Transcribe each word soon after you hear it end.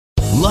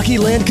Lucky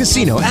Land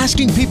Casino,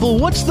 asking people,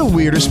 what's the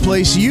weirdest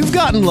place you've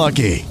gotten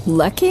lucky?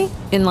 Lucky?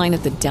 In line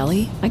at the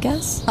deli, I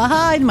guess?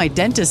 Aha, in my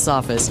dentist's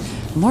office.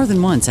 More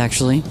than once,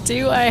 actually.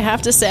 Do I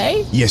have to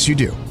say? Yes, you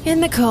do. In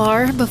the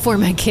car before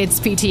my kids'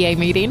 PTA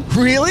meeting.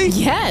 Really?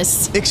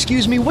 Yes.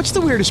 Excuse me, what's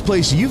the weirdest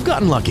place you've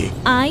gotten lucky?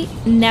 I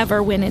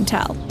never win and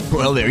tell.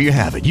 Well, there you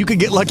have it. You can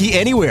get lucky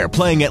anywhere,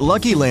 playing at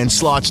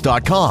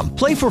LuckyLandSlots.com.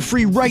 Play for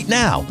free right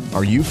now.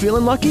 Are you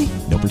feeling lucky?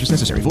 No purchase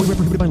necessary. Void where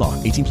prohibited by law.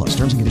 18 plus.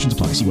 Terms and conditions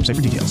apply. See website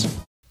for details.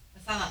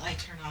 I saw that light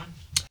turn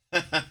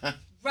on.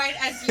 Right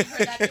as you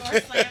heard that door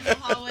slam in the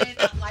hallway,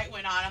 that light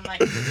went on. I'm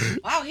like,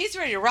 wow, he's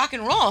ready to rock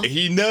and roll.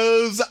 He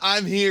knows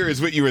I'm here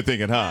is what you were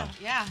thinking, huh?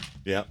 Yeah.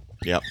 Yep.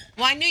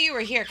 Well, I knew you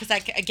were here because I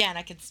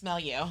could smell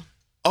you.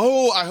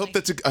 Oh, I hope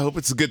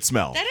it's a good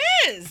smell. That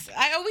is.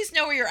 I always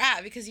know where you're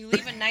at because you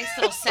leave a nice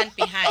little scent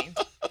behind.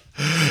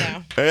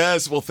 So.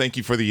 Yes. Well, thank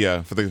you for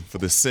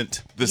the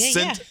scent,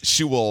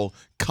 sensual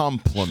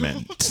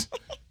compliment.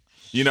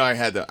 You know, I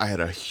had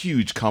a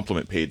huge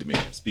compliment paid to me.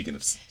 Speaking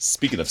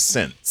of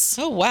scents.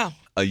 Oh wow.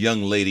 A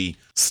young lady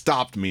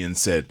stopped me and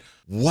said,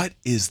 "What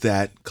is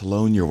that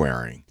cologne you're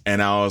wearing?"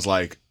 And I was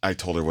like, I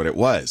told her what it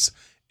was.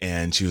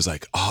 And she was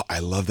like, "Oh, I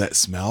love that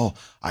smell.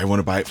 I want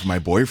to buy it for my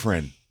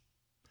boyfriend."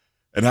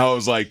 And I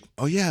was like,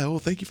 "Oh yeah, well,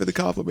 thank you for the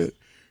compliment."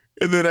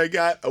 And then I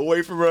got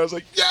away from her. I was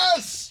like,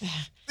 "Yes!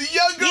 The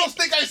young girls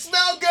think I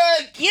smell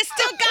good. You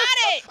still got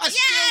it. I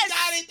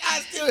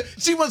still got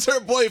it. She wants her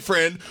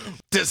boyfriend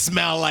to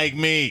smell like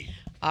me.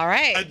 All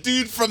right. A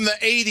dude from the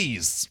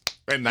 80s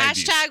and 90s.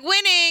 Hashtag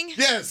winning.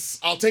 Yes,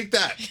 I'll take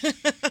that.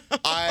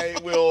 I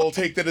will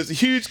take that as a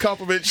huge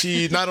compliment.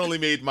 She not only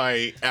made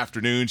my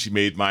afternoon, she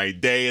made my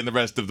day and the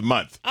rest of the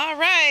month. All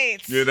right.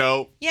 You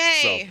know? Yay.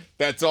 So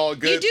that's all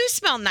good. You do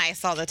smell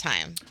nice all the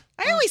time.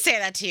 I always say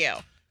that to you.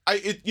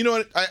 You know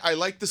what? I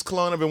like this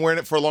cologne. I've been wearing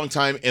it for a long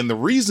time. And the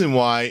reason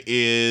why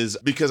is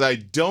because I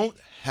don't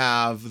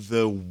have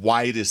the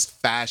widest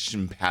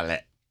fashion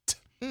palette.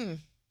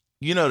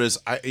 You notice,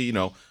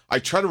 I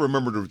try to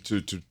remember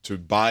to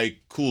buy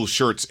cool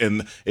shirts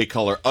in a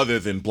color other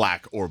than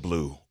black or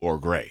blue or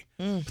gray.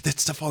 But that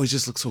stuff always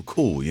just looks so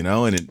cool, you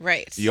know? And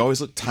you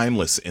always look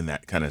timeless in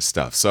that kind of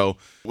stuff. So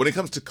when it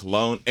comes to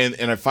cologne,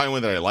 and I find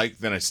one that I like,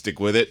 then I stick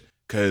with it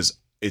because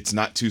it's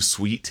not too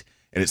sweet.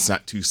 And it's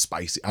not too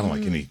spicy. I don't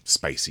like any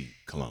spicy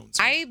colognes.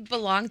 I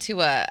belong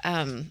to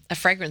a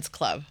fragrance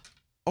club.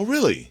 Oh,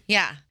 really?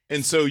 Yeah.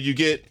 And so you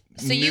get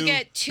you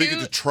get two. They get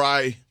to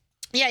try.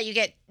 Yeah, you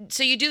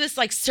do this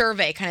like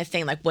survey kind of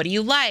thing. Like, what do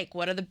you like?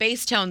 What are the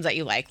base tones that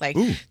you like? Like,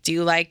 do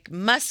you like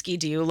musky?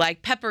 Do you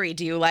like peppery?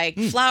 Do you like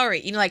flowery?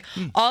 You know, like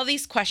all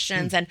these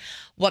questions. And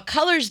what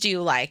colors do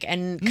you like?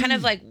 And kind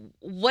of like,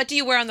 what do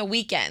you wear on the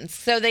weekends?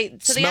 So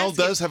Smell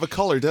does have a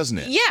color, doesn't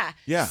it? Yeah.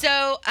 Yeah.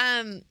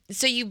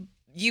 So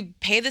you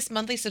pay this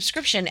monthly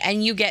subscription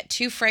and you get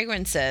 2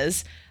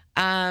 fragrances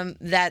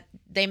that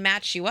they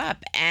match you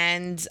up.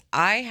 And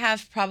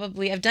I've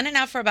done it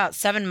now for about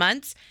 7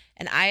 months,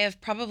 and I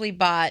have probably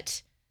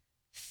bought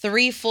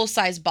 3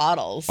 full-size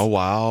bottles. Oh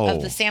wow!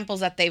 Of the samples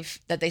that they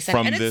sent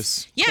from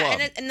this club.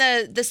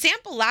 and the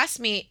sample lasts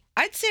me,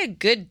 I'd say, a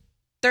good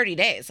 30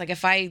 days. Like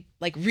if I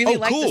really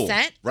like the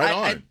scent, right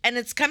on. And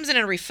it comes in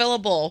a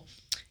refillable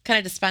kind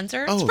of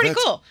dispenser. It's pretty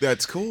cool.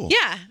 That's cool.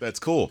 Yeah, that's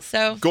cool.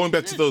 So going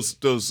back to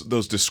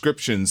those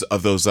descriptions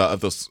of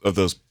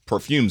those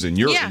perfumes in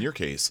your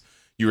case,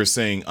 you were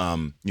saying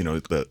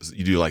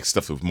you do like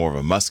stuff with more of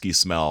a musky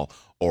smell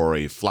or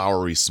a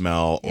flowery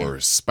smell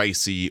or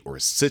spicy or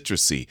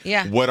citrusy.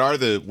 Yeah. What are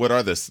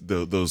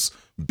those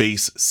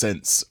base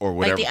scents or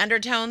whatever? Like the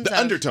undertones.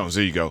 Undertones.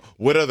 There you go.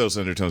 What are those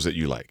undertones that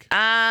you like?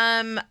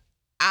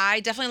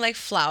 I definitely like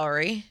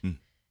flowery.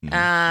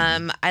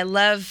 I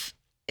love,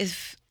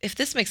 if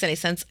this makes any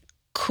sense,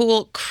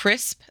 cool,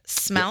 crisp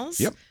smells.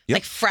 Yep.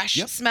 Like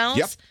fresh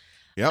smells.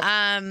 Yep.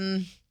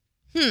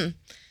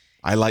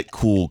 I like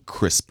cool,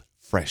 crisp,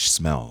 fresh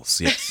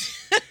smells. Yes.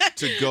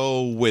 To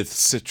go with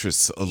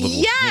citrus, a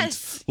little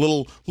hint,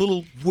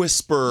 little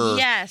whisper,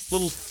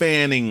 little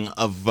fanning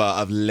of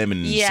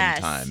lemon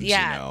sometimes.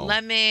 Yeah, you know.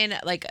 Lemon,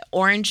 like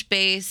orange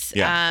base.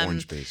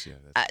 Orange base.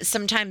 Yeah.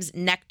 Sometimes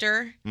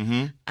nectar.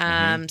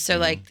 So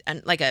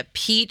like a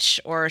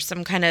peach or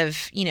some kind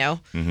of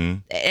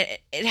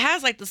it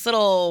has like this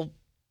little,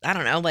 I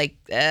don't know, like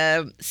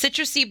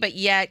citrusy but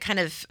yet kind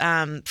of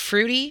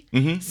fruity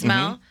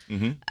smell.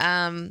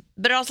 But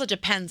it also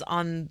depends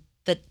on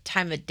the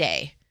time of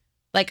day.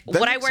 Like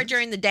what I wear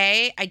during the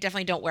day, I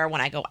definitely don't wear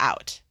when I go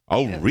out.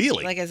 Oh,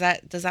 really? Like, does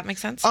that make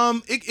sense?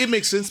 It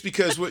makes sense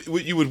because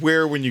what you would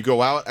wear when you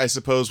go out, I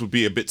suppose, would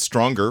be a bit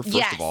stronger,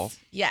 first of all.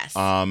 Yes.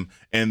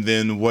 And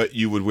then what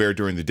you would wear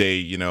during the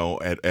day,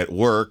 at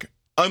work,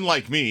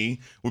 unlike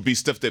me, would be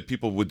stuff that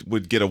people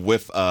would get a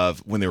whiff of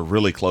when they're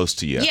really close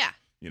to you. Yeah.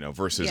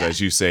 Versus, as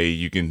you say,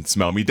 you can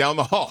smell me down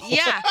the hall.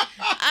 Yeah.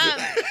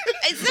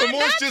 It's not a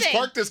Morris bad just thing.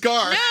 parked his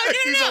car. No.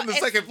 He's on the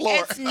second floor.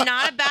 It's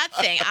not a bad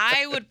thing.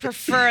 I would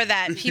prefer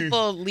that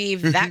people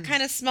leave that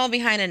kind of smell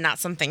behind and not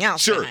something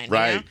else Sure, behind.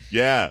 right. You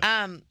know?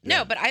 Yeah.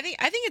 No, but I think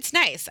it's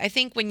nice. I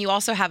think when you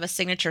also have a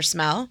signature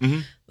smell,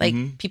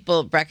 like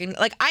people recognize,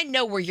 like I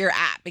know where you're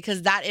at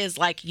because that is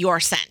like your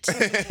scent.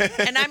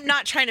 And I'm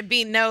not trying to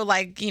be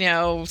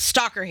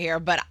stalker here,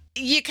 but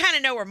you kind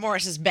of know where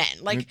Morris has been.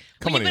 Like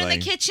Come when on, you've been in Elaine.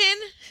 the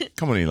kitchen.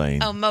 Come on,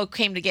 Elaine. Oh, Mo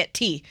came to get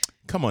tea.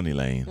 Come on,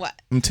 Elaine. What?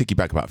 I'm going to take you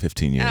back about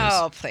 15 years.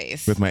 Oh,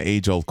 please. With my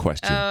age-old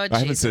question. Oh, I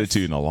haven't said it to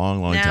you in a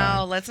long, long time.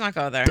 No, let's not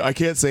go there. I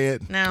can't say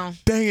it. No.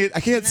 Dang it. I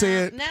can't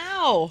say it.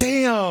 No.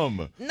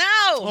 Damn. No.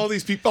 All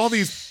these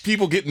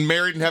people getting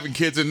married and having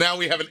kids, and now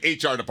we have an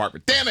HR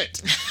department. Damn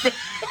it.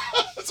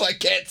 So I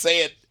can't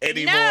say it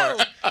anymore.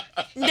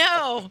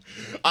 No.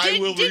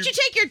 Did you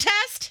take your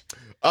test?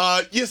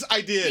 Yes, I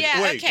did.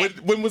 Yeah, Wait, okay.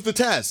 when was the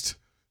test?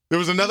 There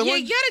was another one?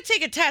 You got to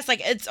take a test.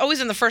 Like, it's always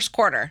in the first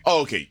quarter.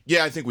 Oh, okay.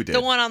 Yeah, I think we did. The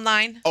one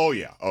online? Oh,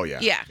 yeah. Yeah.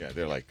 Yeah,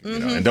 they're like,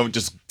 and don't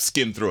just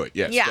skim through it.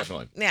 Yes, Yeah.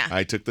 definitely. Yeah.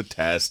 I took the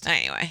test.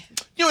 Anyway.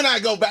 You and I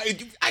go back.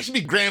 I should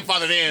be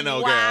grandfathered in,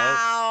 girl.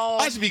 Wow.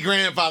 I should be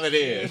grandfathered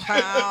in.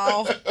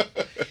 Wow.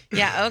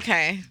 Yeah,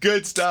 okay.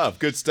 Good stuff.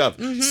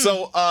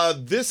 So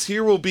this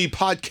here will be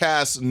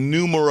podcast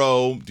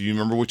numero. Do you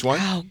remember which one?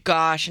 Oh,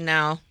 gosh,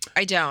 no.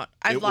 I don't.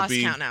 I've lost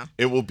count now.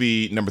 It will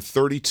be number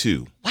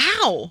 32.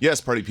 Wow. Yes,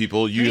 party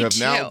people, you have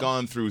now 32.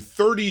 gone through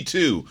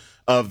 32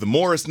 of the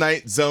Morris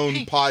Night Zone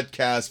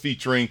podcast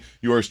featuring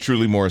yours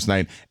truly, Morris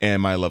Night,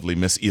 and my lovely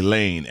Miss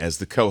Elaine as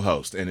the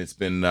co-host. And it's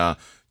been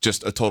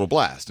just a total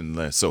blast.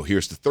 And so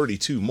here's the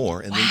 32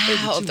 more. And then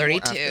 32 Wow, more 32.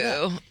 after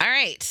that. All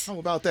right. How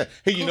about that?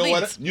 Hey, you Cool know what?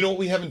 beans. You know what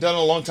we haven't done in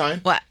a long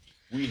time? What?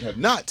 We have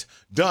not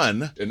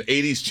done an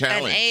 80s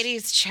challenge. An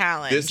 80s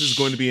challenge. This is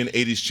going to be an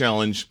 80s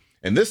challenge.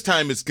 And this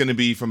time it's going to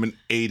be from an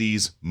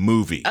 80s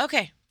movie.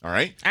 Okay. All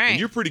right? All right. And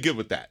you're pretty good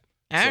with that.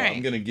 All so right.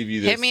 I'm going to give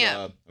you this. Hit me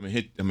up. I'm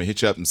going to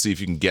hit you up and see if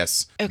you can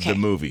guess Okay. the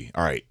movie.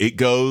 All right. It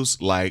goes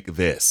like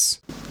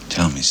this.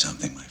 Tell me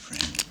something, my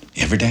friend.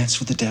 You ever dance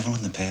with the devil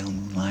in the pale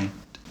moonlight?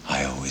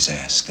 I always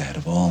ask that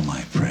of all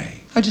my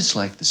prey. I just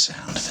like the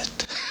sound of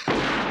it.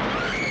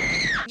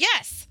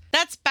 Yes.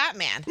 That's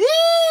Batman. Woo!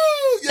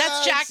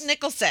 That's Yes! Jack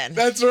Nicholson.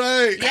 That's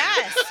right.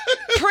 Yes.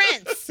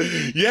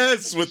 Prince.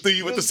 Yes, with the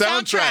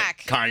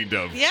soundtrack. Kind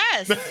of.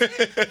 Yes.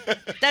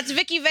 That's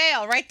Vicky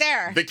Vale right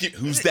there. Vicky,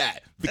 who's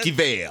that? Vicky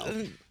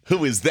Vale.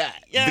 Who is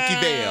that? Vicky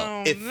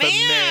Vale. If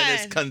a man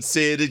is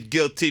considered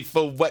guilty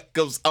for what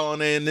goes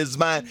on in his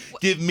mind,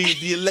 give me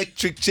the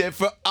electric chair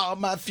for all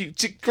my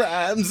future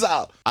crimes.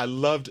 Oh, I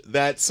loved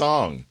that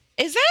song.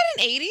 Is that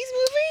an 80s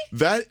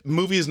movie? That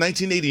movie is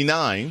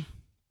 1989.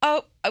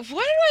 Oh, why did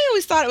I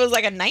always thought it was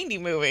like a 90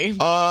 movie?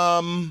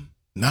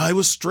 No, it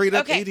was straight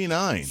up Okay.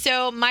 89.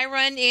 So my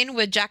run in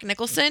with Jack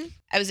Nicholson,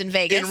 I was in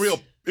Vegas. In real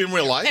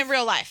life? In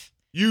real life.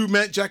 You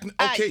met Jack?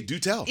 Okay, do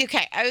tell.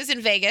 Okay, I was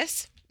in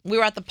Vegas. We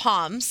were at the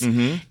Palms,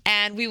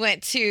 and we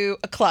went to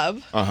a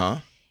club. Uh-huh.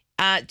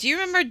 Do you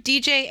remember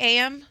DJ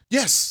AM?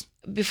 Yes.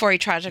 Before he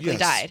tragically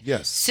died.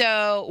 Yes.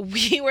 So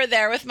we were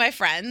there with my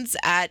friends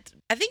at,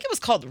 I think it was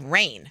called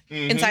Rain,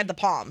 inside the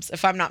Palms,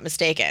 if I'm not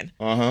mistaken.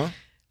 Uh-huh.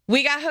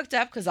 We got hooked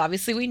up because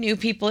obviously we knew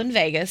people in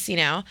Vegas,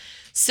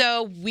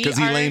 So we Because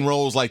Elaine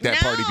rolls like that,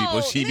 party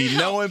people. She be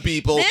knowing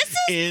people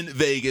in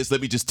Vegas. Let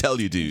me just tell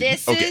you, dude.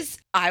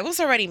 I was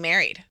already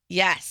married.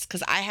 Yes,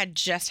 because I had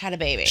just had a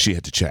baby. She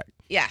had to check.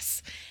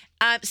 Yes.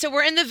 So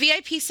we're in the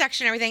VIP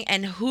section and everything,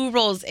 and who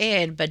rolls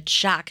in but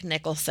Jack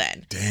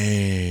Nicholson?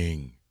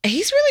 Dang.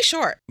 He's really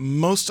short.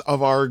 Most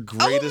of our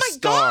greatest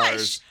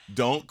stars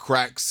don't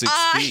crack 6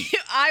 feet.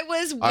 I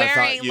was I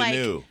wearing thought you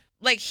knew.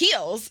 like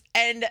heels,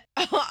 and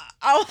all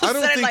of a I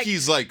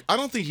sudden, I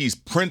don't think he's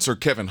Prince or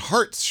Kevin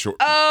Hart's short.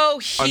 Oh,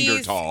 he's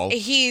under tall.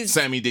 He's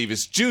Sammy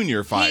Davis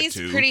Jr. 5'2".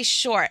 He's pretty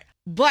short,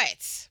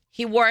 but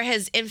he wore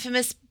his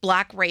infamous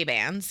black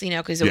Ray-Bans,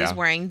 because he was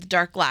wearing the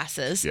dark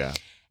glasses. Yeah.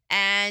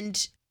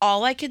 And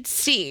all I could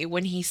see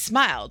when he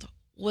smiled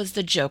was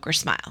the Joker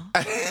smile.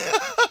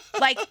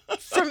 Like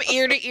from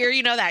ear to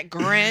ear, that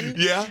grin.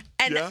 Yeah.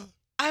 And yeah.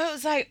 I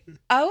was like,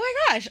 oh my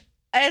gosh,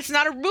 it's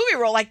not a movie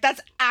role. Like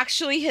that's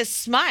actually his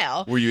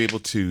smile. Were you able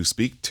to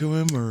speak to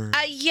him or?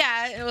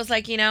 Yeah, it was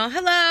like, hello,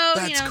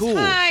 That's cool.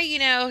 hi,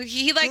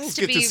 he likes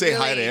to get be to say really,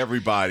 hi to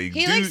everybody.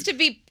 He likes to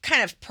be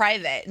kind of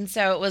private, and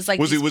so it was like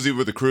Was he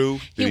with a crew?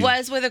 He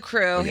was with a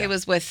crew. Oh, yeah. He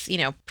was with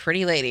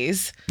pretty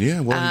ladies.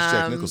 Yeah, well, he's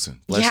Jack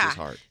Nicholson. Bless his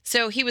heart.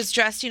 So he was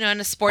dressed, in a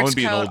I sports want to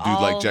be an coat, old dude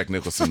like Jack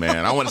Nicholson,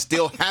 man. I want to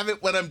still have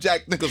it when I'm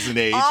Jack Nicholson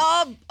age.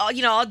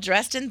 all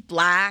dressed in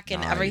black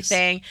and Nice.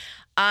 everything.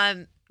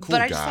 Cool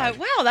but I just guy. thought,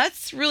 wow,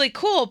 that's really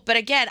cool. But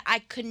again, I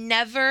can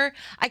never,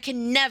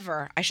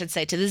 I should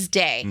say to this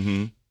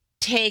day,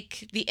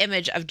 take the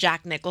image of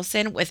Jack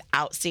Nicholson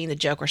without seeing the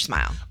Joker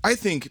smile. I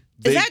think Is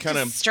they that kind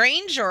of just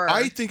strange or?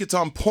 I think it's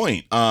on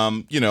point.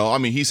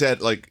 He's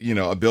had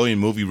a billion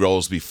movie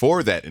roles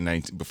before that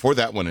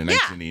one in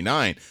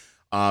 1989.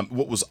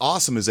 what was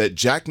awesome is that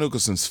Jack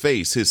Nicholson's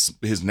face,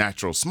 his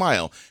natural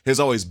smile, has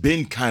always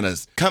been kind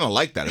of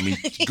like that. I mean,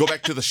 go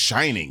back to The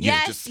Shining.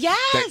 Yes,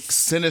 that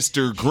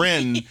sinister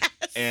grin,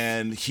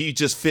 and he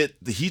just fit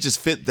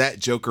that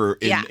Joker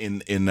in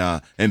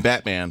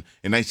Batman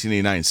in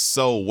 1989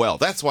 so well.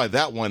 That's why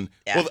that one,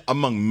 well,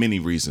 among many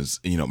reasons,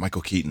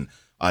 Michael Keaton,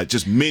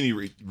 just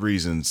many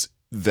reasons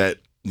that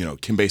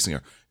Kim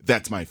Basinger.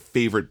 That's my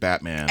favorite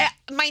Batman.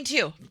 Mine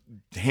too.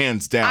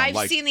 Hands down.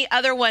 I've seen the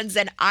other ones,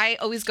 and I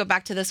always go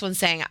back to this one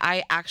saying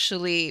I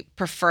actually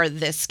prefer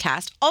this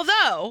cast.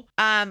 Although,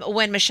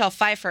 when Michelle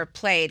Pfeiffer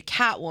played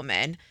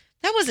Catwoman,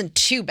 that wasn't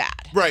too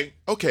bad. Right.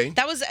 Okay.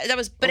 That was.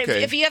 But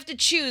okay. if you have to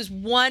choose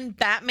one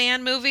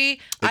Batman movie,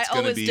 I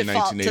always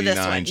default to this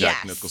one.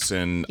 Jack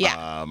Nicholson,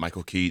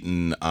 Michael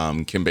Keaton,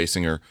 Kim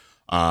Basinger.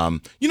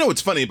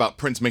 It's funny about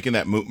Prince making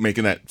that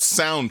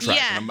soundtrack.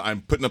 Yeah. And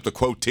I'm putting up the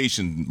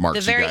quotation marks,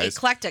 the very you guys,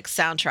 eclectic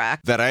soundtrack.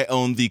 that I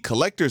own the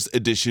collector's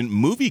edition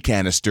movie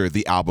canister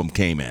the album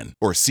came in,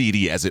 or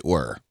CD as it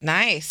were.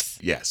 Nice.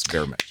 Yes,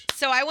 very much.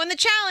 So I won the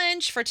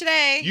challenge for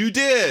today. You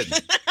did.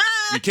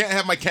 You can't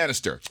have my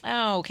canister.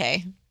 Oh,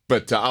 okay.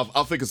 But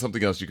I'll think of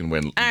something else you can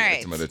win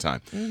at some other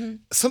time. Mm-hmm.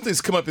 Something's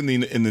come up in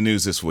the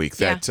news this week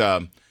that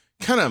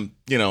kind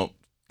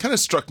of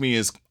struck me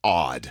as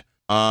odd.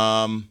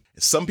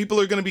 Some people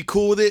are going to be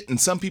cool with it, and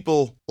some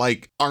people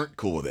aren't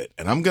cool with it.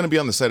 And I'm going to be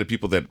on the side of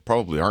people that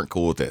probably aren't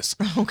cool with this.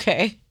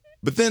 Okay.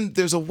 But then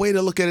there's a way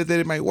to look at it that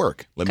it might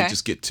work. Let me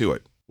just get to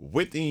it.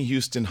 Whitney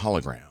Houston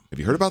hologram. Have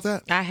you heard about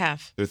that? I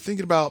have. They're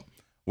thinking about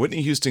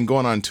Whitney Houston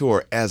going on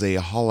tour as a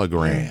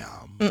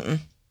hologram. Mm-mm.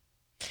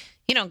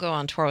 You don't go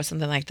on tour with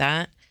something like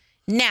that.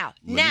 Let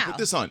me put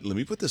this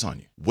on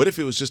you. What if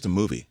it was just a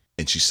movie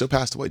and she still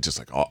passed away, just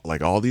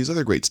like all these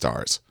other great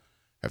stars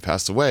have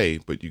passed away,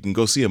 but you can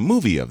go see a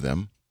movie of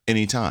them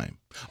anytime.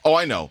 Oh,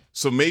 I know.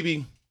 So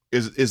maybe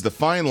is the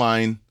fine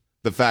line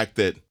the fact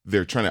that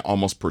they're trying to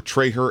almost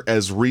portray her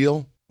as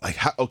real? Like,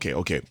 okay.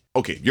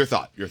 Your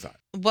thought.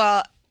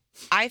 Well,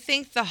 I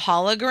think the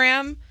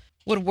hologram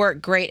would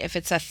work great if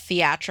it's a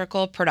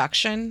theatrical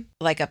production,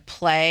 like a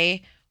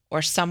play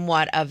or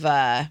somewhat of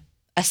a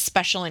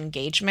special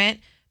engagement,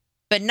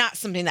 but not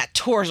something that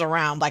tours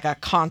around like a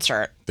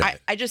concert.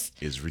 I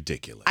just is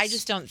ridiculous. I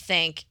just don't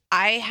think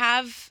I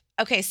have.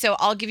 Okay, so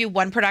I'll give you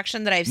one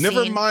production that I've seen.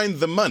 Never mind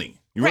the money.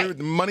 You remember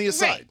the money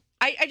aside.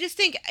 Right. I just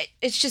think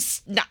it's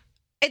just not.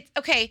 It's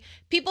okay.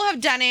 People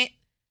have done it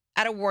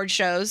at award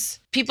shows.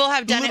 People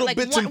have done little it like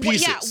bits and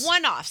pieces.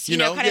 one-offs,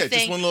 kind of thing.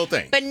 Just one little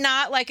thing. But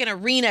not like an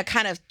arena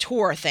kind of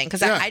tour thing.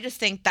 Because I just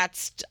think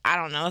that's, I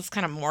don't know, it's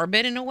kind of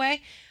morbid in a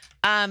way.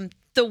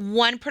 The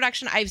one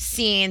production I've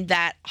seen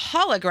that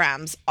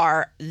holograms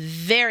are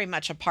very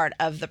much a part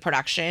of the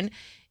production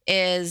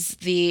is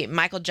the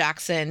Michael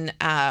Jackson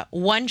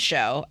One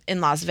show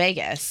in Las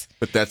Vegas.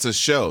 But that's a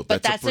show.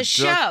 That's a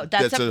show.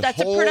 That's a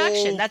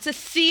production. That's a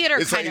theater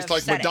kind of setting. It's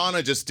like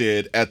Madonna just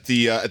did at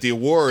the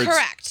awards.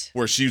 Correct.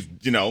 Where she,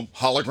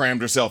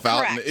 hologrammed herself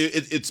out. Correct.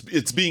 And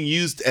it's being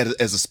used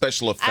as a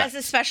special effect. As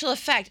a special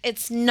effect.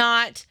 It's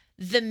not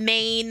the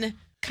main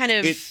kind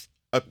of... It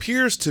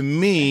appears to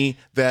me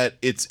that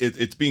it's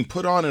being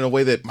put on in a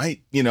way that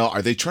might,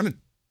 are they trying to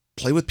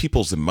play with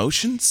people's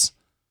emotions?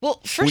 Well,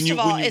 first of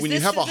all, when you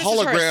have a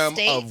hologram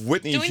of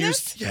Whitney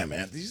Houston, yeah,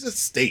 man, these are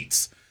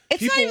states. It's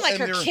people, not even like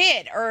her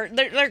kid or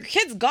their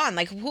kid's gone.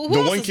 Like who the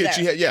else one is kid there?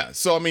 she had, yeah.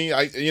 So I mean,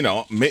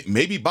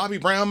 maybe Bobby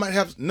Brown might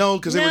have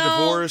because they were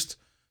divorced.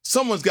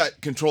 Someone's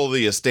got control of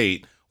the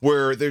estate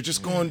where they're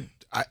just going.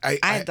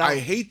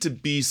 I hate to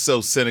be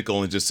so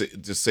cynical and just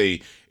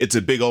say it's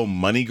a big old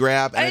money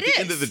grab. And at the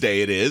end of the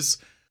day, it is.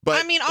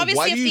 But I mean,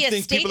 obviously, if the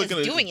estate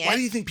is doing it, why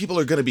do you think people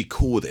are going to be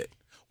cool with it?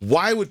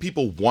 Why would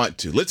people want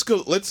to? Let's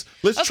go. Let's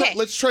try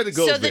to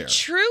go there. So the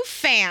true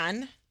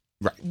fan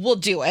will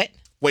do it.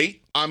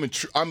 Wait, I'm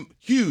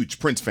huge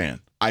Prince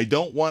fan. I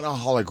don't want a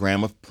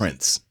hologram of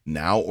Prince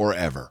now or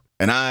ever.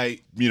 And I,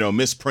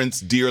 miss Prince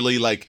dearly.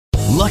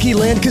 Lucky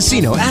Land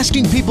Casino,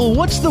 asking people,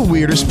 what's the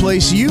weirdest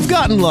place you've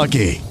gotten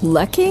lucky?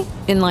 Lucky?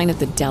 In line at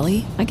the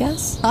deli, I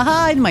guess?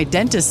 Aha, in my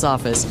dentist's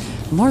office.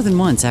 More than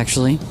once,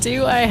 actually.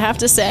 Do I have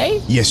to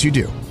say? Yes, you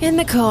do. In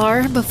the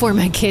car before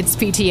my kids'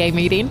 PTA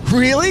meeting.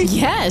 Really?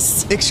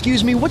 Yes.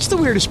 Excuse me, what's the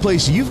weirdest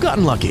place you've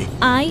gotten lucky?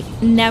 I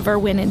never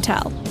win and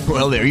tell.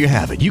 Well, there you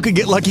have it. You can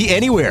get lucky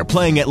anywhere,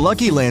 playing at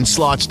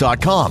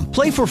LuckyLandSlots.com.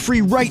 Play for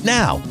free right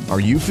now. Are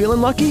you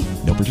feeling lucky?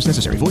 No purchase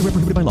necessary. Void where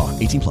prohibited by law.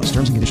 18+.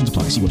 Terms and conditions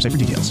apply. See website for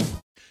details.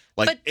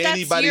 But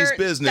anybody's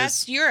business.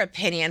 That's your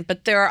opinion,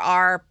 but there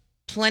are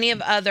plenty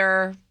of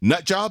other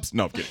nut jobs.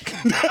 No, I'm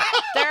kidding.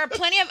 There are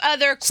plenty of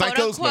other quote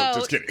psychos. unquote No,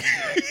 just kidding.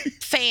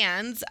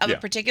 fans of a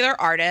particular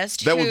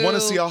artist that would want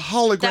to see a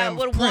hologram. That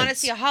would want to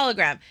see a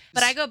hologram.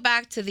 But I go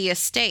back to the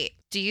estate.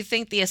 Do you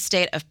think the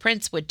estate of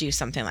Prince would do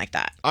something like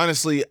that?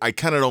 Honestly, I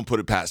kind of don't put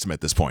it past him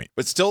at this point.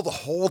 But still, the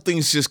whole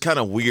thing's just kind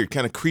of weird,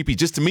 kind of creepy,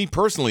 just to me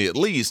personally, at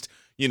least.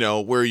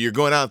 Where you're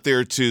going out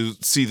there to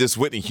see this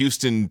Whitney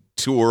Houston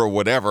tour or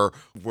whatever,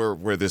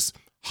 where this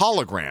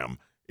hologram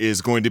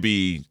is going to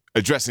be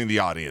addressing the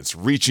audience,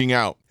 reaching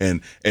out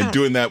and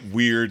doing that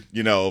weird,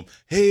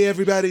 hey,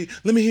 everybody,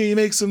 let me hear you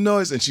make some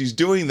noise. And she's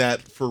doing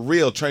that for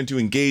real, trying to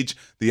engage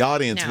the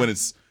audience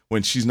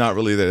when she's not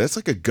really there. That's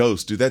like a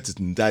ghost, dude.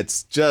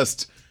 That's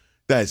just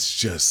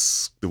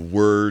the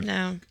word.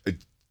 No. Creepy.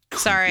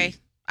 Sorry.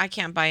 I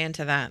can't buy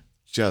into that.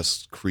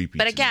 Just creepy.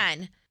 But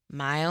again,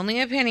 my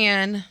only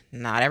opinion,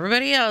 not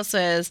everybody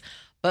else's,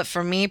 but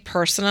for me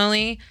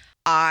personally,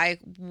 I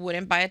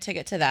wouldn't buy a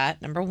ticket to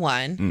that, number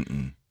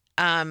one.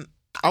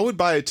 I would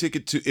buy a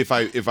ticket to if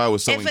I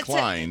was so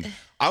inclined.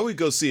 I would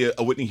go see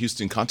a Whitney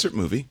Houston concert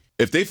movie.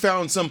 If they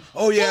found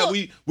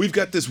we've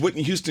got this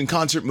Whitney Houston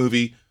concert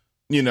movie,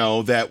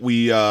 that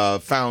we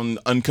found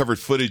uncovered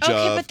footage of.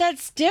 Okay, but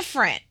that's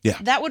different. Yeah.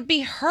 That would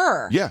be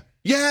her.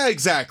 Yeah,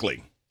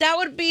 exactly. That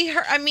would be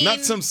her. I mean, not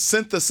some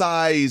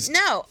synthesized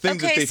thing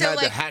that they've had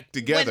to hack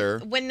together.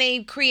 When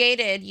they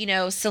created,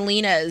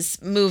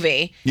 Selena's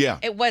movie,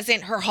 it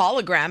wasn't her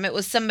hologram. It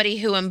was somebody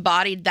who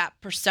embodied that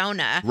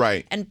persona,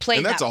 right? And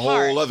played that that's a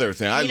part. whole other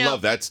thing. I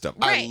love that stuff.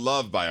 Right. I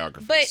love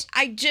biographies, but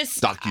I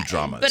just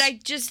docudramas. But I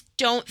just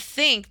don't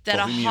think that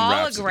Bohemian a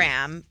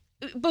hologram,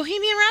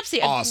 Bohemian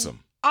Rhapsody,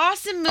 awesome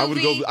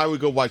movie. I would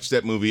go watch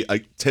that movie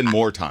 10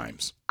 more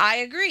times. I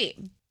agree.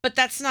 But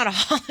that's not a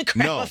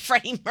hologram of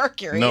Freddie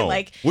Mercury. No,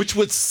 which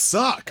would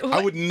suck. I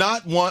would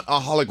not want a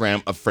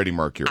hologram of Freddie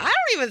Mercury. I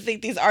don't even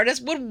think these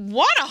artists would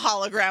want a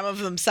hologram of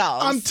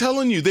themselves. I'm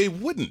telling you, they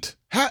wouldn't.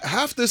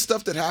 Half this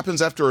stuff that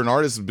happens after an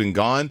artist has been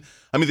gone.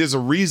 I mean, there's a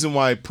reason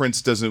why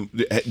Prince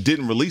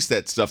didn't release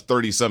that stuff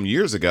 30-some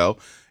years ago.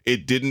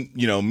 It didn't,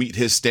 meet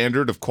his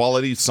standard of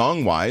quality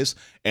song-wise.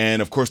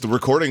 And, of course, the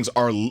recordings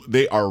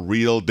are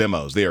real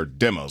demos. They are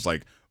demos,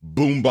 like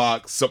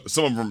boombox.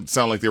 Some of them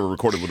sound like they were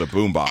recorded with a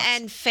boombox.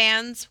 And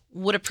fans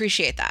would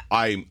appreciate that.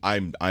 I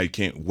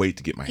can't wait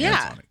to get my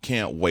hands on it.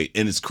 Can't wait.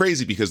 And it's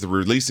crazy because they're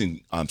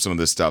releasing some of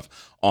this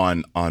stuff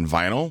on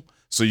vinyl.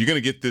 So you're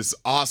gonna get this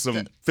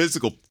awesome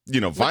physical,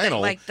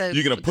 vinyl.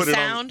 You're gonna put it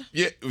on.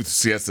 Yeah.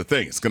 See, that's the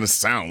thing. It's gonna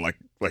sound like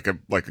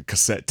a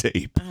cassette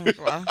tape.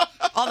 Well,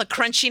 all the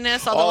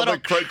crunchiness, all the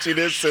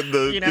crunchiness, and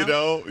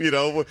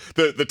the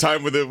the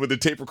time when the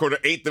tape recorder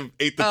ate the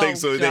thing,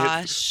 so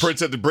Prince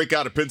had to break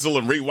out a pencil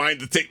and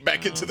rewind the tape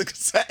back into the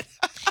cassette.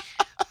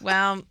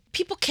 Well,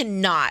 people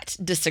cannot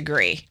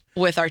disagree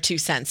with our 2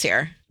 cents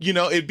here.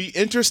 It'd be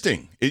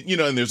interesting.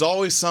 And there's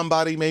always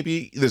somebody.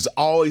 Maybe there's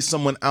always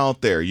someone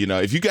out there.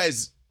 If you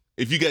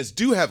guys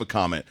do have a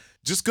comment,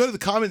 just go to the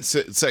comment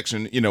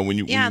section.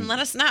 And let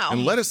us know.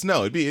 And let us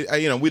know. It'd be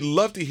we'd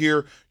love to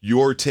hear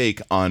your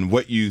take on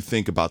what you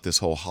think about this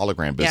whole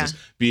hologram business.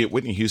 Be it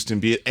Whitney Houston,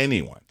 be it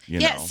anyone.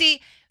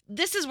 See,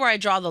 this is where I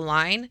draw the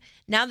line.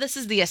 Now this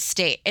is the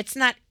estate. It's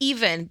not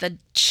even the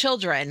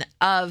children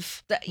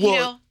of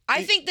the.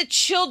 I think the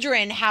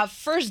children have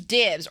first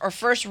dibs or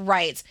first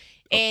rights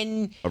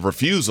in of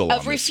refusal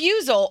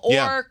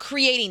or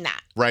creating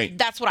that. Right.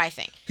 That's what I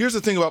think. Here's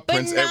the thing about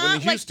Prince not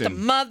Whitney Houston. Like the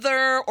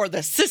mother or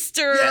the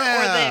sister or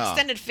the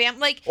extended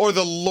family. Or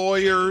the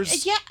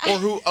lawyers. Or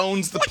who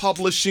owns the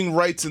publishing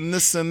rights and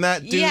this and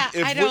that. Dude,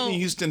 if Whitney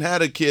Houston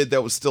had a kid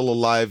that was still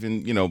alive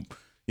and,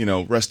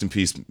 rest in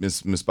peace,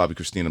 Miss Bobby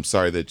Christine. I'm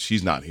sorry that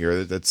she's not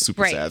here. That's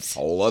super sad. It's a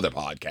whole other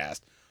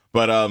podcast.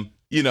 But,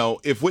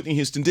 if Whitney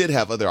Houston did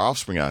have other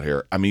offspring out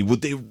here, I mean,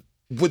 would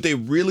they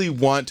really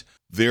want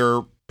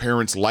their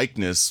parents'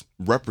 likeness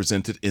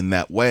represented in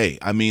that way?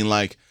 I mean,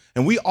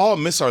 and we all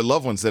miss our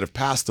loved ones that have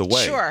passed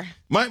away. Sure.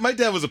 My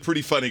dad was a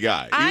pretty funny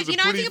guy. He was a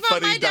pretty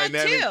funny,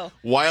 dynamic,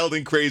 wild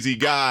and crazy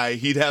guy.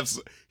 He'd have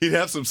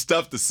some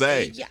stuff to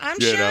say. Yeah,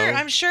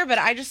 I'm sure, but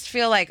I just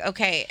feel like,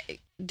 okay,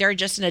 they're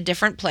just in a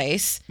different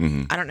place.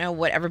 Mm-hmm. I don't know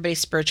what everybody's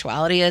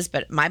spirituality is,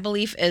 but my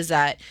belief is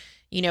that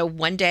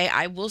one day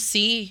I will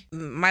see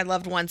my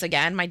loved ones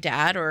again, my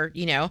dad, or,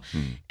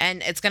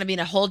 and it's going to be in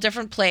a whole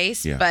different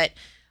place. Yeah. But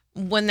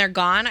when they're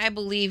gone, I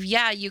believe,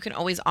 you can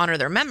always honor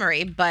their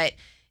memory, but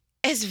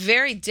it's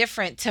very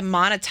different to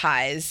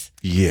monetize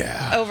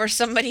over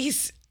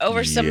somebody's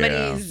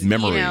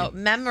memory,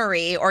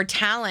 memory or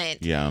talent.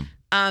 Yeah.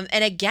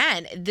 And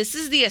again, this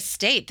is the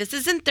estate. This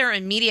isn't their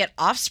immediate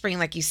offspring,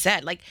 like you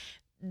said. Like,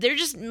 they're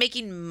just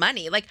making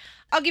money. Like,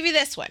 I'll give you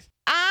this one.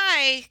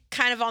 I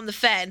kind of on the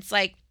fence,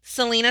 like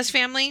Selena's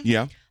family.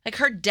 Yeah. Like,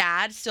 her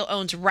dad still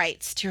owns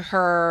rights to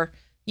her,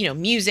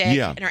 music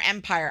and her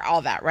empire,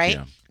 all that, right?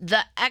 Yeah.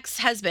 The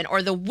ex-husband,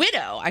 or the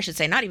widow, I should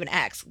say, not even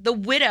ex, the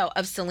widow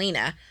of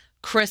Selena,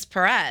 Chris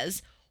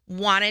Perez,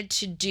 wanted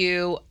to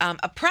do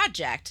a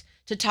project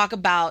to talk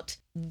about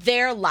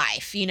their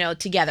life,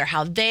 together,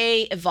 how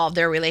they evolved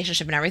their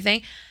relationship and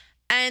everything.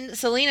 And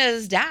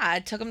Selena's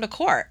dad took him to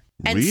court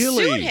and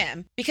sued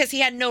him because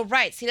he had no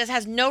rights. He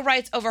has no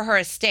rights over her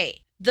estate.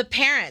 The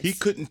parents. He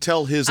couldn't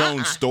tell his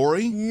own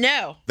story?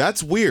 No.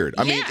 That's weird.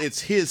 I mean,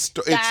 it's his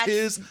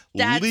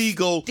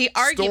legal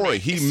story.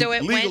 He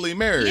legally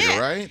married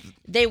her, right?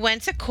 They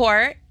went to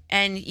court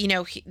and,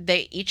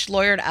 they each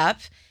lawyered up,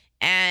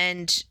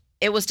 and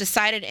it was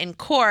decided in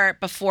court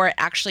before it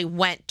actually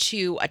went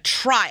to a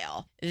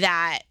trial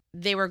that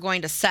they were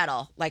going to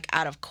settle, like,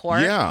 out of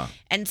court. Yeah.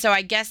 And so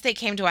I guess they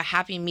came to a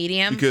happy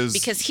medium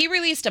because he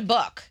released a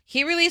book.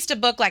 He released a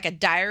book, like a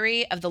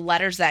diary of the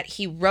letters that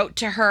he wrote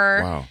to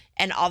her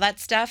and all that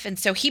stuff. And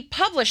so he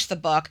published the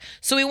book.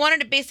 So we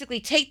wanted to basically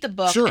take the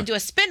book and do a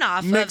spinoff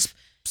of,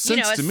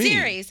 a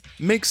series.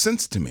 Makes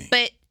sense to me.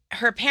 But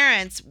her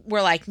parents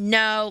were like,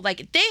 no,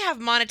 like they have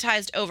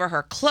monetized over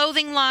her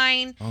clothing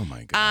line. Oh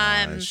my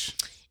gosh.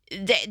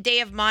 They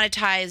have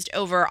monetized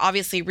over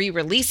obviously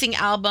re-releasing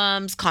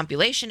albums,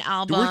 compilation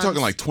albums. We're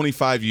talking like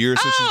 25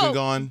 years since she's been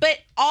gone. But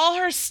all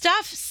her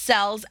stuff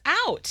sells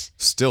out.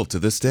 Still to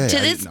this day. To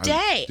this day.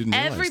 I didn't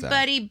realize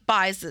Everybody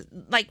buys it.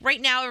 Like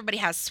right now, everybody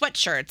has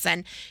sweatshirts,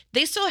 and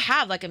they still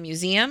have like a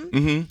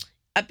museum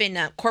up in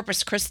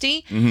Corpus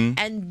Christi,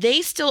 and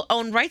they still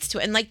own rights to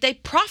it, and like they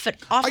profit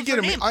off of her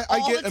name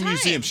all get the a time.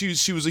 museum.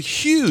 She was a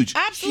huge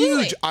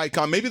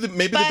icon. Maybe the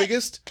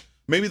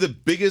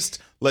biggest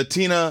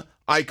Latina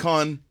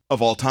icon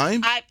of all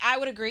time. I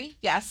would agree.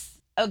 Yes,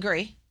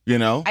 agree. You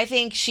know, I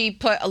think she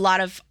put a lot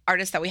of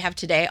artists that we have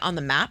today on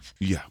the map.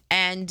 Yeah,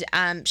 and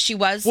she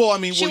was.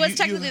 She was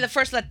technically the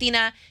first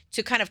Latina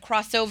to kind of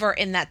cross over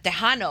in that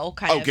Tejano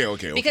kind of.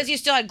 Okay. Because you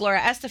still had Gloria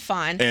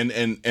Estefan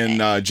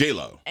and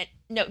J-Lo.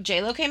 No,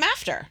 J-Lo came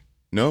after.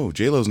 No,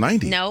 J-Lo's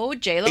 90. No,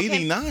 J-Lo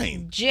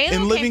 89. J-Lo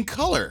in Living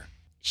Color.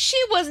 She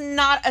was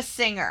not a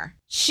singer.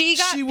 She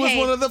was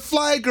one of the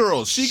fly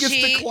girls. She gets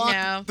the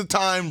clock the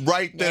time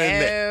right then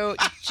and there.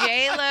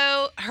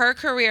 J-Lo, her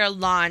career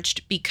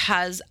launched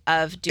because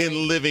of doing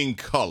In Living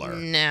Color.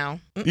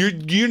 No.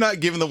 You're not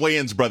giving the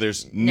Wayans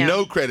brothers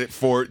no credit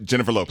for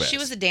Jennifer Lopez. She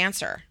was a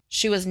dancer.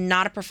 She was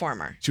not a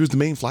performer. She was the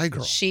main fly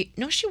girl.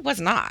 No, she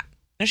was not.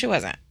 No, she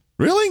wasn't.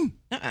 Really?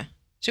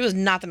 She was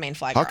not the main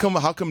fly girl.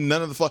 How come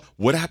none of the fly?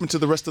 What happened to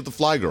the rest of the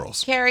fly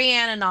girls? Carrie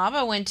Ann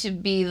Inaba went to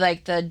be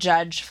like the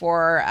judge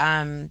for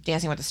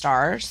Dancing with the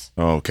Stars.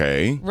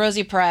 Okay.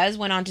 Rosie Perez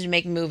went on to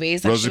make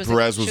movies. Rosie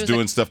Perez was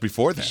doing stuff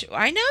before that.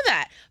 I know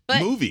that,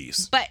 but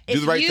movies. But do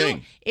the right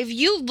thing. If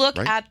you look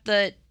at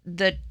the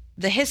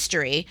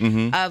history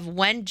of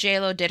when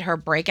J-Lo did her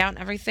breakout and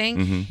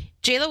everything,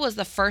 J-Lo was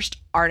the first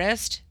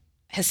artist.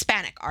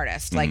 Hispanic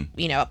artist, like,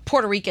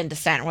 Puerto Rican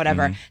descent or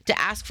whatever, to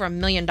ask for $1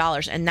 million,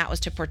 and that was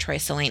to portray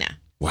Selena.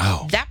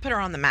 Wow. That put her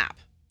on the map.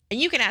 And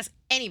you can ask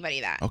anybody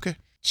that. Okay.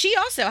 She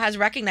also has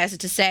recognized it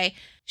to say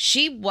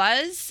she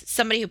was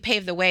somebody who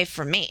paved the way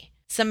for me.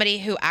 Somebody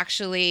who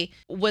actually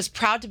was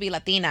proud to be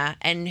Latina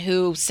and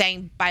who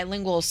sang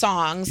bilingual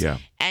songs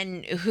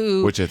and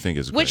which I think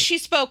is great. Which she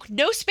spoke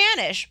no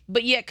Spanish,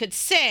 but yet could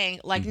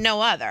sing like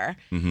no other.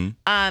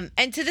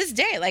 And to this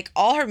day, like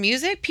all her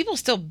music, people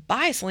still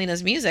buy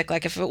Selena's music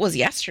like if it was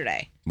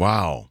yesterday.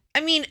 Wow.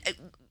 I mean,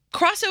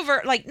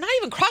 crossover, like not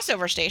even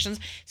crossover stations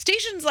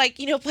like,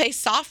 play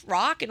soft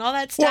rock and all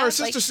that stuff. Well, our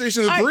sister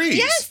station, The Breeze.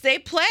 Yes, they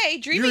play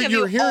Dreaming of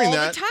You all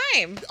the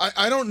time.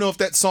 I don't know if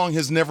that song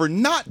has never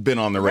not been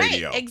on the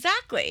radio. Right,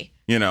 exactly.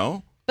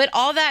 But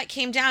all that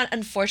came down,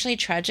 unfortunately,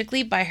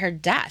 tragically, by her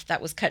death.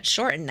 That was cut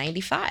short in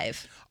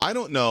 95. I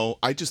don't know.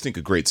 I just think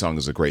a great song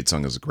is a great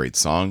song is a great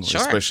song,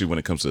 especially when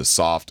it comes to a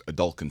soft,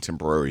 adult,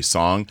 contemporary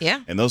song.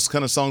 Yeah. And those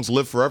kind of songs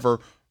live forever,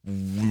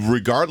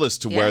 regardless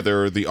to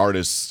whether the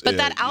artist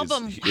that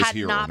album had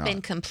not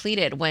been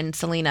completed when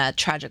Selena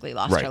tragically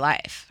lost her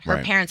life.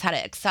 Her parents had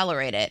to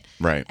accelerate it.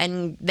 Right.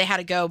 And they had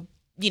to go,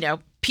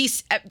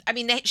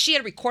 she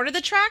had recorded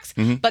the tracks,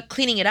 but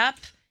cleaning it up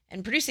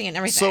and producing it and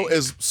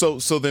everything.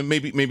 So then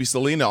maybe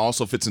Selena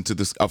also fits into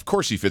this. Of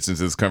course she fits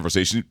into this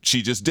conversation.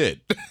 She just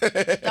did.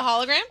 The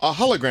hologram? A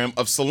hologram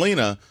of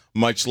Selena,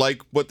 much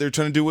like what they're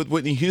trying to do with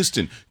Whitney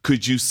Houston.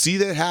 Could you see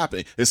that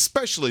happening?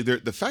 Especially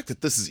the fact that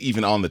this is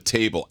even on the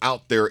table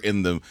out there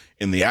in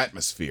the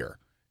atmosphere.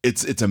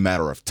 It's a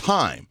matter of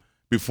time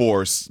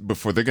before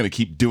they're going to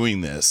keep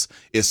doing this,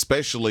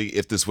 especially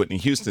if this Whitney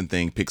Houston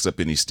thing picks up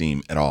any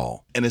steam at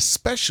all. And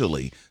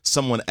especially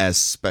someone as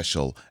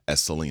special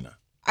as Selena.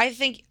 I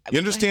think you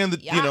understand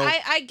that.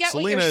 I get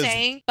Selena what you're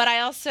saying, but I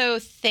also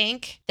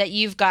think that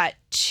you've got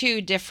two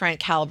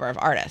different caliber of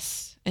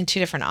artists and two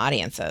different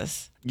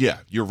audiences. Yeah,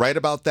 you're right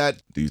about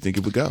that. Do you think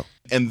it would go?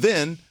 And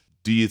then,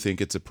 do you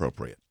think it's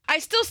appropriate? I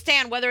still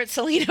stand, whether it's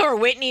Selena or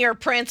Whitney or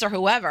Prince or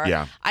whoever.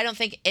 Yeah. I don't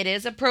think it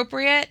is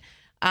appropriate.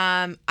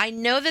 I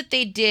know that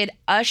they did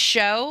a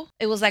show.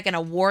 It was like an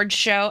award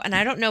show. And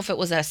I don't know if it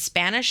was a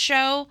Spanish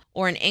show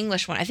or an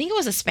English one. I think it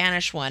was a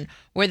Spanish one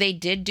where they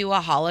did do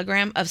a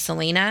hologram of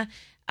Selena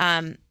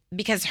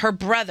because her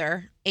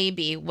brother,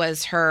 A.B.,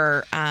 was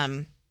her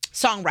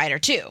songwriter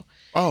too.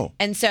 Oh.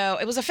 And so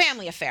it was a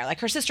family affair. Like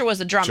her sister was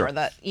the drummer,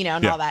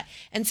 and all that.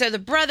 And so the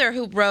brother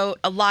who wrote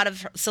a lot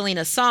of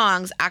Selena's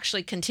songs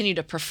actually continued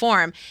to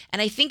perform.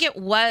 And I think it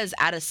was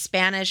at a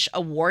Spanish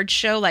award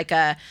show, like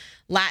a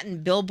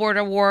Latin Billboard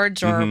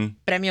Awards or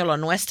Premio Lo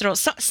Nuestro,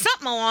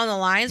 something along the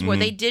lines where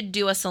they did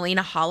do a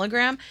Selena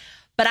hologram.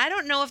 But I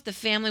don't know if the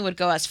family would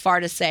go as far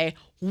to say,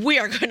 we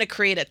are going to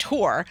create a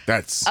tour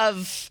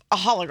of a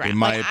hologram. In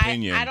my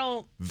opinion, I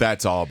don't.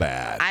 That's all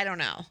bad. I don't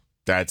know.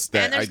 That's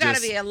that. And there's got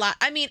to be a lot.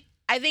 I mean,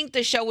 I think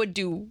the show would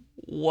do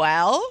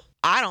well.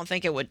 I don't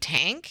think it would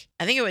tank.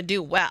 I think it would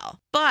do well.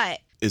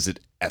 But is it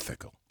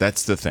ethical?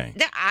 That's the thing.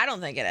 I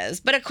don't think it is.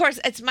 But of course,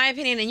 it's my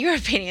opinion and your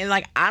opinion.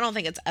 Like, I don't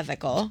think it's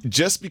ethical.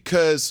 Just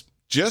because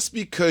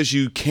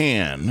you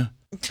can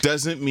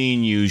doesn't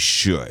mean you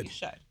should.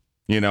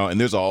 And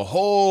there's a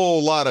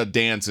whole lot of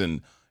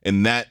dancing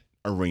in that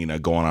arena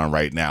going on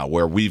right now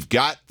where we've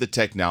got the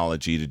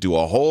technology to do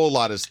a whole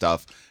lot of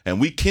stuff and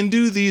we can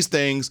do these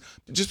things.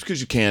 But just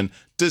because you can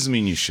doesn't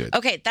mean you should.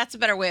 Okay, that's a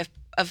better way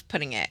of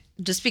putting it.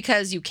 Just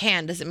because you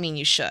can doesn't mean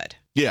you should.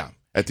 Yeah.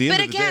 At the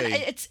end of the day. But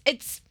again,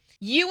 it's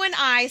you and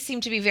I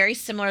seem to be very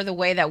similar the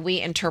way that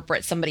we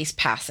interpret somebody's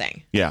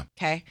passing. Yeah.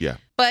 Okay? Yeah.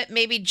 But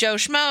maybe Joe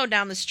Schmo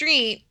down the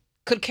street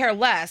could care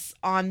less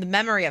on the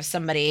memory of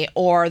somebody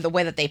or the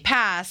way that they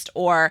passed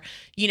or,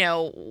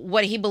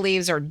 what he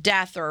believes or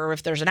death or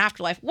if there's an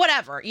afterlife,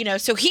 whatever,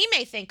 So he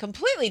may think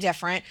completely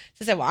different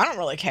to say, well, I don't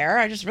really care.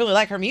 I just really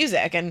like her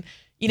music. And,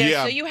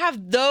 so you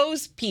have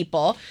those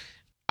people.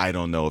 I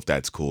don't know if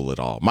that's cool at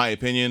all. My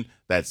opinion,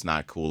 that's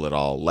not cool at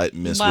all. Let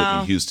Miss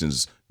Whitney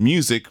Houston's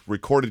music,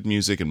 recorded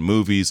music and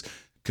movies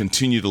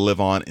continue to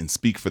live on and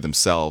speak for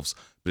themselves.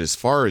 But as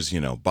far as,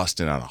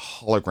 busting out a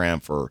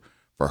hologram for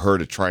her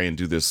to try and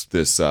do this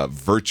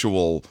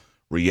virtual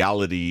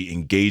reality,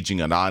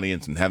 engaging an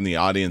audience and having the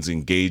audience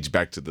engage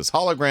back to this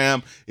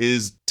hologram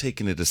is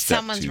taking it a step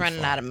Someone's too running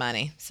far. out of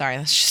money. Sorry,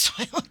 that's just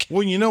what I look at.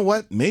 Well, you know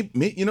what? Maybe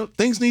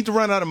things need to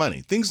run out of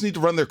money. Things need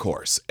to run their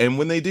course, and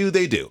when they do,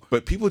 they do.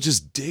 But people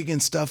just digging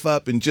stuff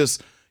up and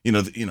just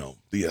the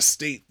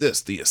estate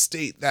this, the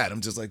estate that.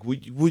 I'm just like, will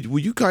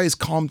you guys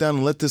calm down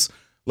and let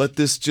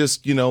this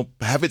just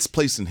have its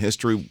place in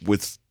history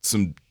with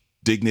some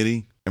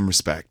dignity and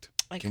respect?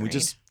 Can we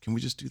just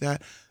do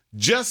that?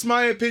 Just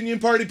my opinion,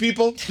 party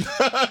people.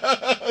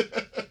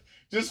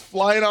 Just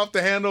flying off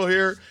the handle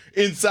here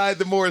inside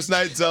the Morris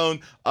Night Zone.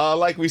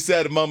 Like we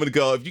said a moment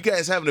ago, if you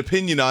guys have an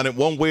opinion on it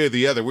one way or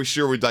the other, we're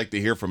sure we'd like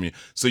to hear from you.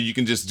 So you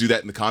can just do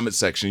that in the comment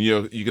section.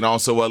 You can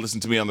also listen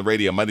to me on the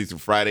radio Monday through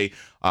Friday.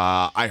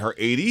 I Heart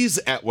 80s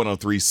at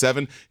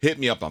 103.7. Hit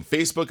me up on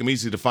Facebook. I'm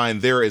easy to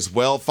find there as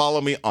well.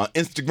 Follow me on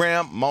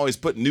Instagram. I'm always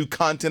putting new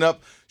content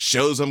up.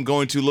 Shows I'm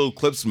going to, little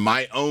clips,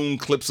 my own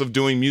clips of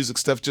doing music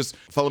stuff. Just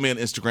follow me on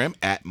Instagram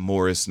at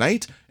Morris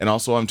Night and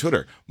also on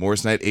Twitter,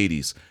 Morris Night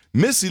 80s.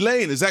 Miss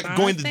Elaine, is that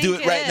going to do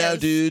it right now,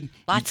 dude?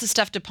 Lots of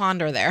stuff to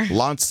ponder there.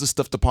 Lots of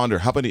stuff to ponder.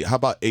 How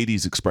about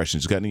 80s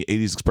expressions? You got any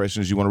 80s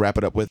expressions you want to wrap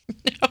it up with?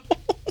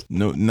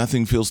 No,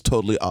 nothing feels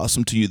totally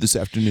awesome to you this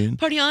afternoon?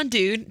 Party on,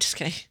 dude. Just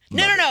kidding.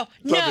 No.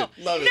 Love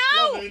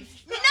it.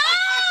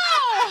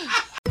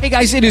 Hey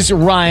guys, it is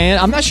Ryan.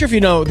 I'm not sure if you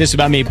know this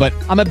about me, but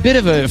I'm a bit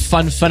of a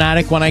fun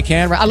fanatic when I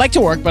can. I like to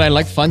work, but I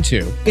like fun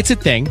too. It's a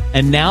thing.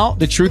 And now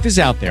the truth is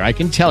out there. I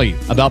can tell you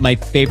about my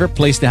favorite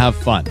place to have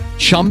fun.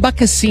 Chumba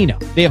Casino.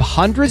 They have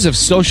hundreds of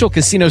social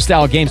casino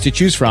style games to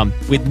choose from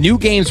with new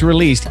games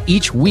released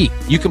each week.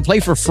 You can play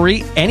for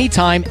free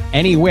anytime,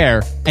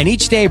 anywhere. And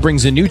each day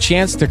brings a new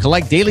chance to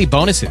collect daily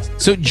bonuses.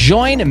 So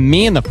join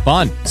me in the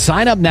fun.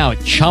 Sign up now at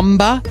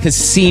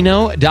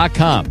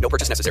ChumbaCasino.com. No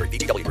purchase necessary.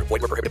 VGW Group.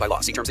 Void where prohibited by law.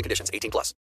 See terms and conditions. 18+.